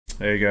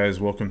Hey guys,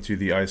 welcome to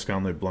the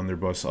Gauntlet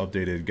Blunderbuss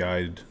updated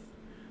guide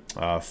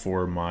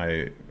for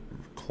my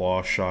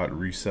claw shot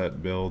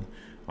reset build.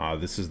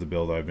 This is the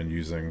build I've been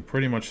using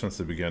pretty much since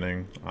the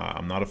beginning.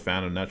 I'm not a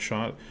fan of net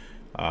shot,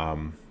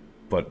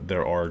 but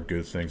there are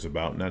good things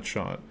about net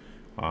shot.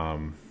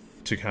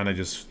 To kind of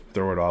just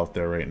throw it out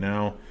there right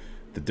now,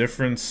 the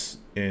difference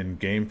in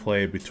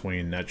gameplay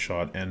between net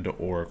shot and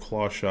or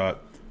claw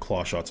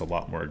shot's a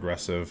lot more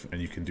aggressive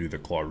and you can do the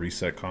claw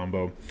reset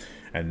combo,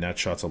 and net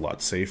shot's a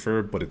lot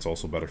safer, but it's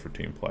also better for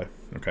team play.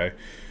 Okay,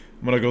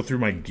 I'm gonna go through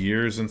my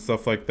gears and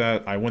stuff like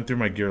that. I went through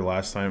my gear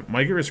last time.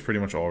 My gear is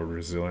pretty much all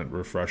resilient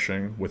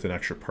refreshing with an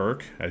extra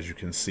perk, as you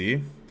can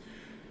see.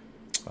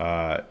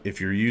 If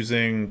you're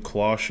using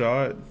claw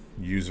shot,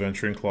 use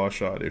venturing claw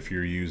shot. If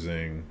you're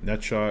using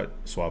net shot,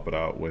 swap it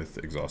out with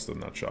exhausted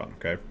net shot.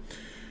 Okay,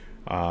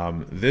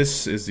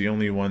 this is the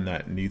only one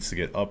that needs to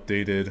get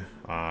updated.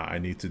 I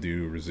need to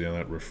do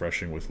resilient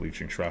refreshing with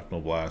leeching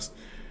shrapnel blast,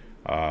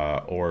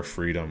 or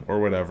freedom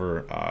or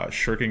whatever.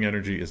 Shirking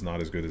energy is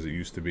not as good as it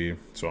used to be,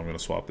 so I'm going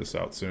to swap this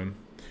out soon.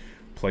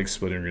 Plague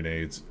splitting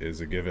grenades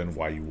is a given.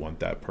 Why you want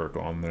that perk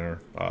on there.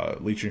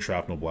 Leeching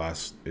shrapnel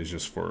blast is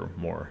just for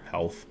more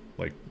health,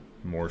 like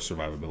more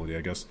survivability,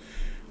 I guess.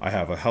 I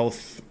have a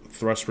health,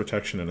 thrust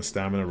protection, and a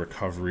stamina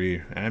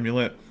recovery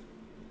amulet.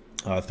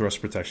 Thrust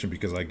protection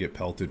because I get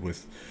pelted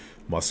with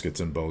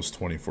muskets and bows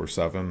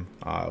 24/7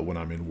 when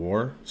I'm in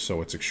war,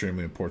 so it's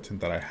extremely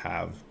important that I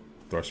have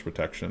thrust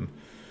protection.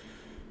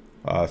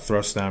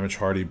 Thrust damage,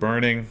 hardy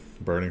burning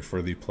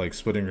for the plague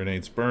splitting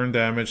grenades, burn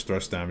damage,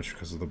 thrust damage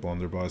because of the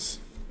blunderbuss.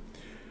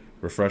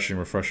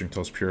 Refreshing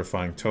toast,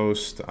 purifying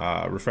toast.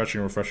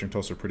 Refreshing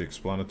toast are pretty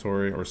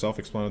explanatory or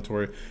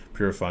self-explanatory.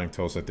 Purifying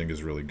toast I think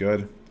is really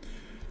good.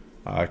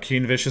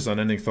 Keen Vicious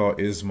Unending Thaw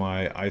is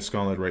my Ice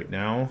Gauntlet right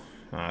now.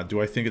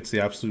 Do I think it's the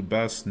absolute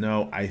best?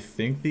 No, I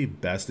think the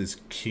best is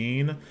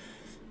Keen,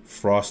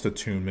 Frost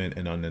Attunement,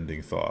 and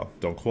Unending Thaw.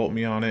 Don't quote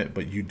me on it,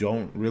 but you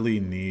don't really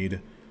need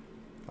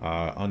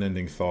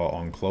Unending Thaw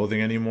on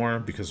clothing anymore,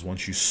 because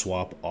once you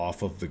swap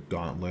off of the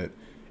gauntlet,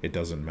 it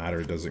doesn't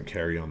matter. It doesn't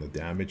carry on the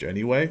damage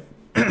anyway.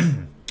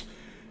 And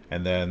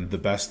then the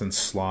best in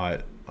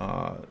slot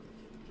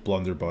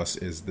blunderbuss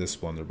is this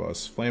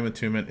blunderbuss. Flame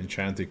Attunement,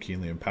 Enchanted,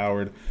 Keenly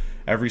Empowered.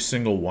 Every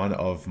single one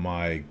of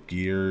my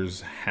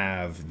gears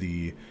have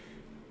the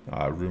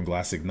Rune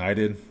Glass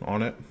Ignited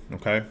on it,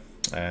 okay?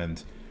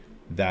 And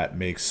that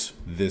makes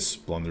this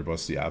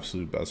blunderbuss the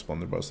absolute best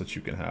blunderbuss that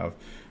you can have.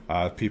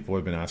 People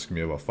have been asking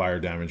me about fire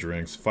damage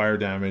rings. Fire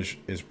damage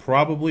is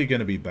probably going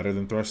to be better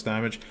than thrust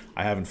damage.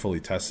 I haven't fully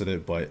tested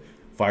it, but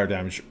fire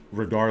damage,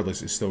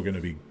 regardless, is still going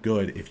to be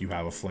good if you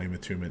have a Flame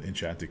Attunement,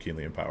 Enchanted,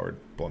 Keenly Empowered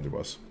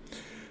blunderbuss.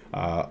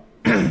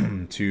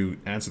 To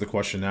answer the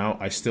question now,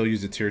 I still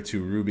use the tier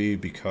 2 ruby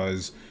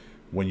because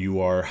when you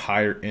are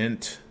higher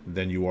int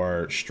than you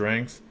are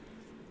strength,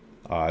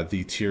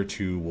 the tier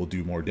 2 will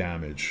do more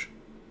damage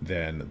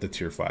than the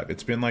tier 5.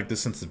 It's been like this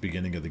since the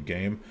beginning of the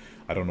game.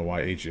 I don't know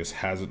why AGS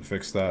hasn't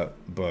fixed that,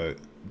 but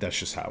that's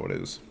just how it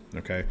is.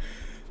 Okay.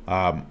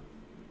 Heart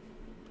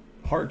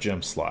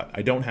gem slot,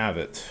 I don't have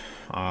it.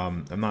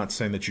 I'm not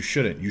saying that you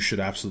shouldn't. You should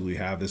absolutely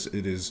have this.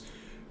 It is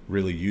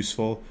really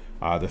useful.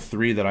 The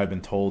three that I've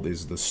been told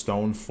is the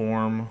stone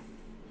form,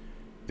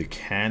 the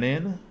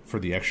cannon for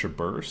the extra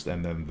burst,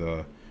 and then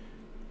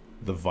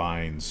the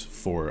vines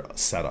for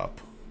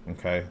setup.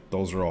 Okay,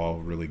 those are all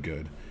really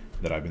good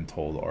that I've been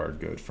told are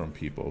good from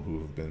people who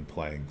have been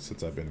playing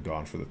since I've been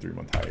gone for the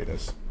 3-month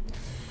hiatus.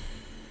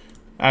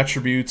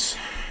 Attributes,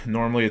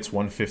 normally it's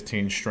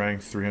 115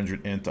 strength,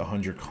 300 int,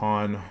 100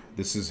 con.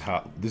 This is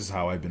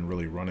how I've been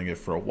really running it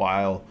for a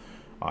while,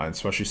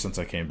 especially since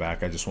I came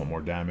back. I just want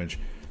more damage.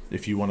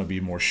 If you want to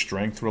be more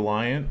strength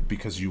reliant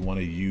because you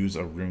want to use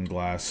a Rune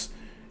Glass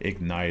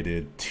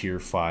Ignited tier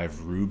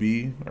 5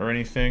 ruby or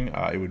anything,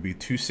 it would be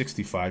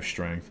 265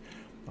 strength,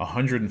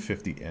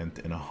 150 int,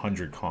 and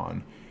 100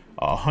 con.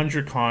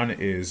 100 con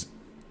is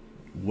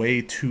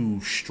way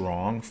too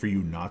strong for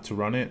you not to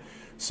run it.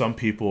 Some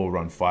people will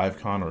run 5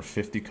 con or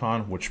 50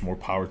 con, which more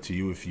power to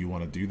you if you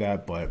want to do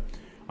that, but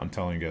I'm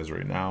telling you guys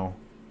right now,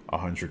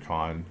 100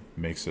 con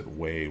makes it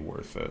way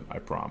worth it, I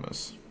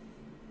promise.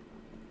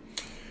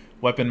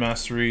 Weapon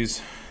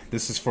masteries,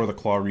 this is for the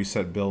claw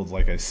reset build.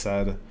 Like I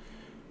said,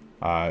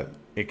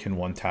 it can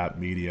one-tap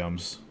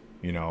mediums,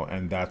 you know,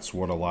 and that's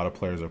what a lot of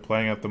players are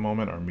playing at the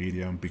moment, are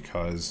medium,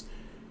 because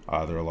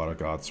there are a lot of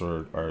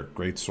Godsword or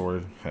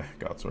Greatsword.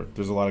 Godsword.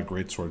 There's a lot of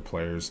Greatsword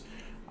players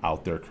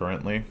out there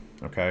currently.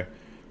 Okay,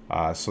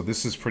 so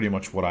this is pretty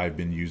much what I've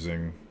been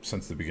using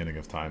since the beginning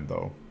of time,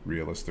 though.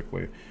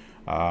 Realistically,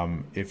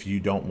 if you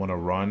don't want to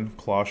run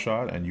claw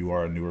shot and you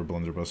are a newer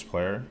blunderbuss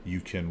player,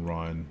 you can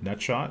run net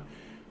shot.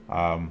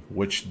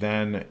 Which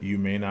then you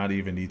may not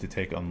even need to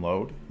take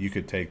unload. You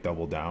could take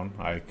double down.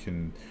 I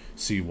can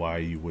see why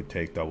you would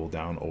take double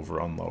down over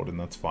unload, and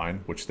that's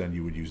fine, which then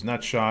you would use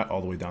net shot all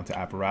the way down to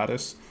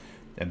apparatus,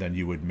 and then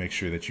you would make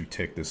sure that you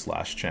take this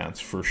last chance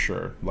for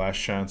sure. Last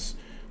chance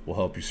will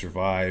help you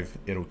survive.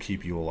 It'll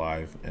keep you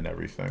alive and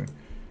everything.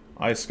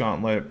 Ice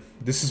Gauntlet.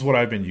 This is what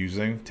I've been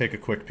using. Take a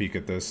quick peek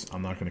at this.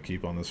 I'm not going to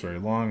keep on this very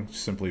long,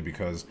 simply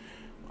because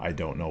I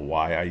don't know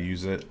why I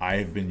use it.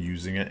 I've been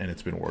using it and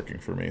it's been working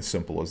for me.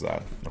 Simple as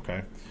that.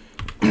 Okay.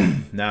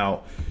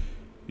 Now,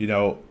 you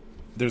know,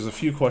 there's a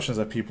few questions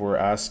that people were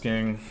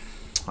asking.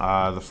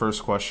 The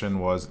first question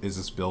was, is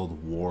this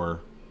build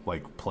war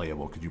like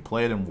playable? Could you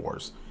play it in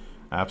wars?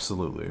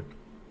 Absolutely.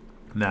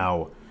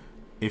 Now,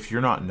 if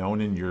you're not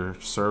known in your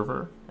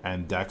server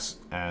and decks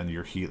and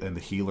the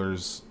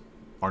healers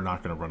are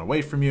not going to run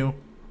away from you,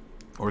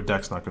 or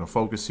deck's not going to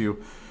focus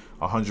you,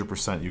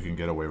 100% you can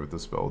get away with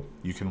this build.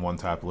 You can one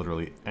tap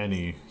literally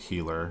any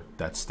healer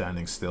that's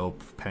standing still,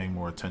 paying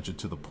more attention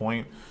to the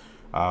point.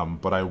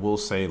 But I will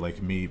say,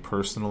 like, me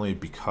personally,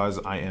 because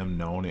I am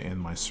known in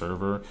my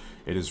server,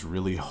 it is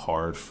really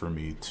hard for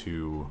me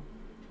to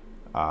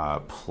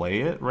play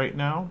it right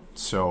now.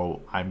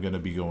 So I'm going to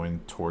be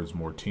going towards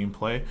more team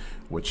play,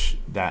 which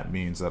that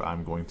means that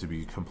I'm going to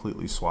be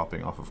completely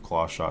swapping off of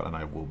Claw Shot, and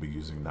I will be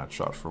using that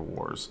shot for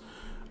wars.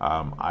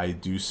 I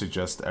do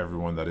suggest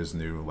everyone that is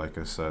new, like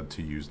I said,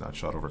 to use that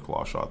shot over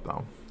Claw Shot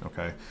though.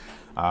 Okay.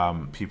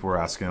 People were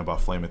asking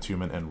about Flame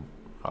Attunement and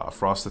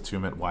Frost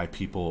Attunement, why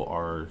people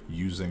are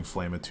using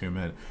Flame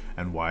Attunement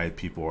and why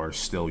people are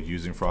still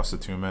using Frost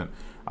Attunement.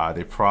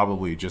 They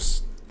probably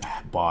just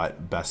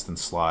bought Best in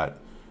Slot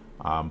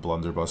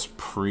Blunderbuss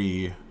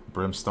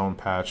pre-Brimstone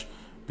patch,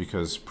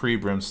 because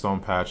pre-Brimstone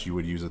patch you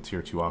would use a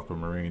tier 2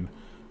 Aquamarine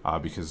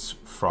because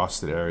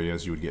frosted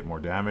areas you would get more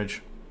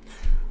damage.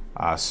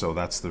 So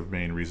that's the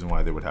main reason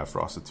why they would have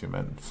Frost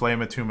Attunement.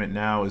 Flame Attunement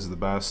now is the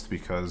best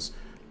because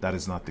that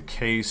is not the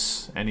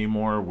case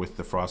anymore with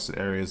the frosted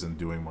areas and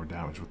doing more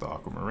damage with the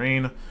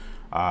Aquamarine.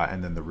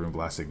 And then the Rune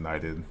Blast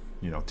Ignited,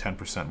 you know,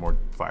 10% more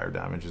fire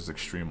damage is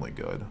extremely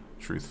good,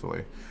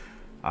 truthfully.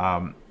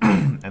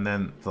 And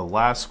then the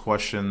last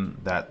question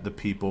that the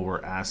people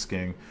were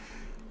asking,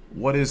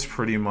 what is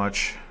pretty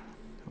much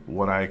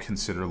what I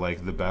consider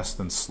like the best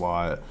in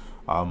slot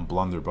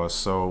Blunderbuss.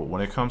 So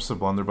when it comes to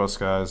Blunderbuss,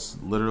 guys,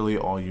 literally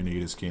all you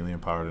need is Keenly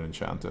Empowered and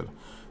Enchanted.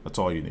 That's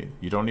all you need.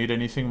 You don't need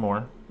anything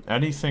more.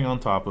 Anything on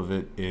top of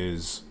it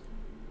is,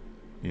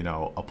 you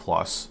know, a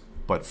plus.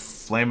 But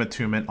Flame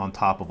Attunement on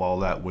top of all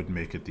that would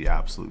make it the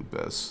absolute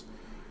best.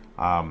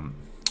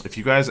 If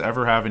you guys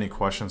ever have any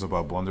questions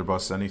about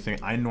Blunderbuss, anything,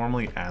 I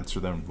normally answer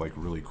them like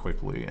really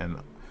quickly and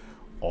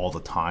all the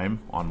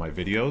time on my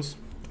videos.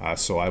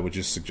 So I would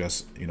just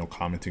suggest, you know,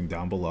 commenting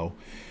down below.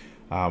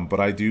 But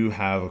I do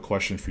have a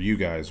question for you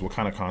guys. What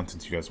kind of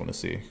content do you guys want to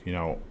see? You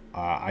know,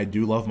 I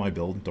do love my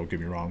build, don't get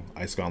me wrong.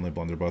 Ice Gauntlet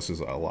Blunderbuss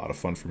is a lot of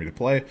fun for me to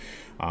play.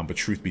 But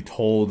truth be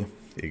told,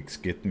 it's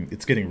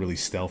getting really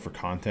stale for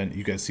content.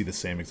 You guys see the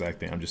same exact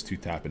thing. I'm just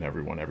two-tapping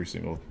everyone every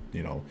single,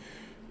 you know,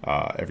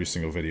 every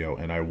single video.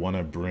 And I want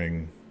to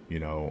bring, you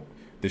know,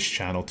 this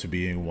channel to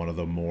being one of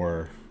the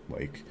more,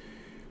 like,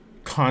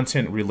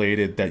 content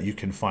related that you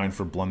can find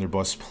for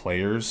Blunderbuss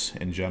players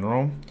in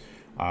general.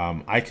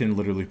 I can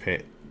literally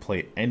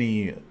play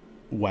any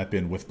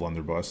weapon with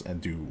Blunderbuss and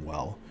do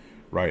well,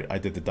 right? I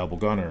did the double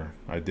gunner,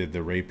 I did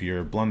the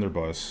rapier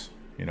Blunderbuss,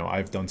 you know,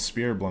 I've done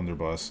spear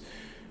Blunderbuss,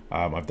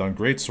 I've done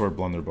greatsword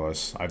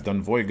Blunderbuss, I've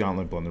done void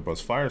gauntlet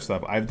Blunderbuss, fire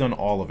staff, I've done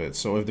all of it.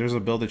 So if there's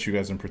a build that you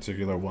guys in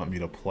particular want me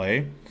to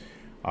play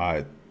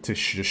to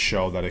just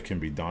show that it can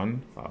be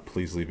done,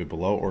 please leave it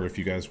below. Or if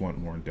you guys want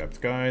more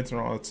in-depth guides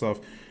and all that stuff,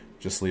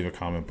 just leave a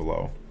comment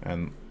below.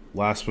 And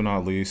last but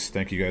not least,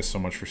 thank you guys so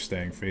much for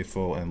staying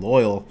faithful and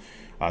loyal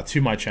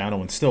to my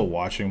channel and still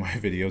watching my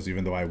videos,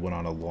 even though I went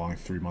on a long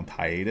 3-month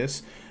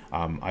hiatus.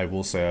 I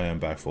will say I am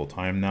back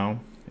full-time now,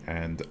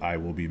 and I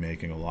will be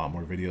making a lot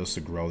more videos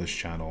to grow this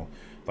channel,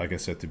 like I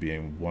said, to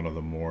being one of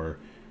the more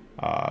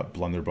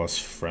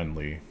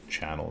Blunderbuss-friendly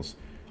channels.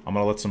 I'm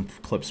going to let some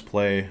clips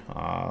play,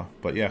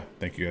 but yeah,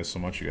 thank you guys so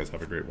much. You guys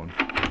have a great one.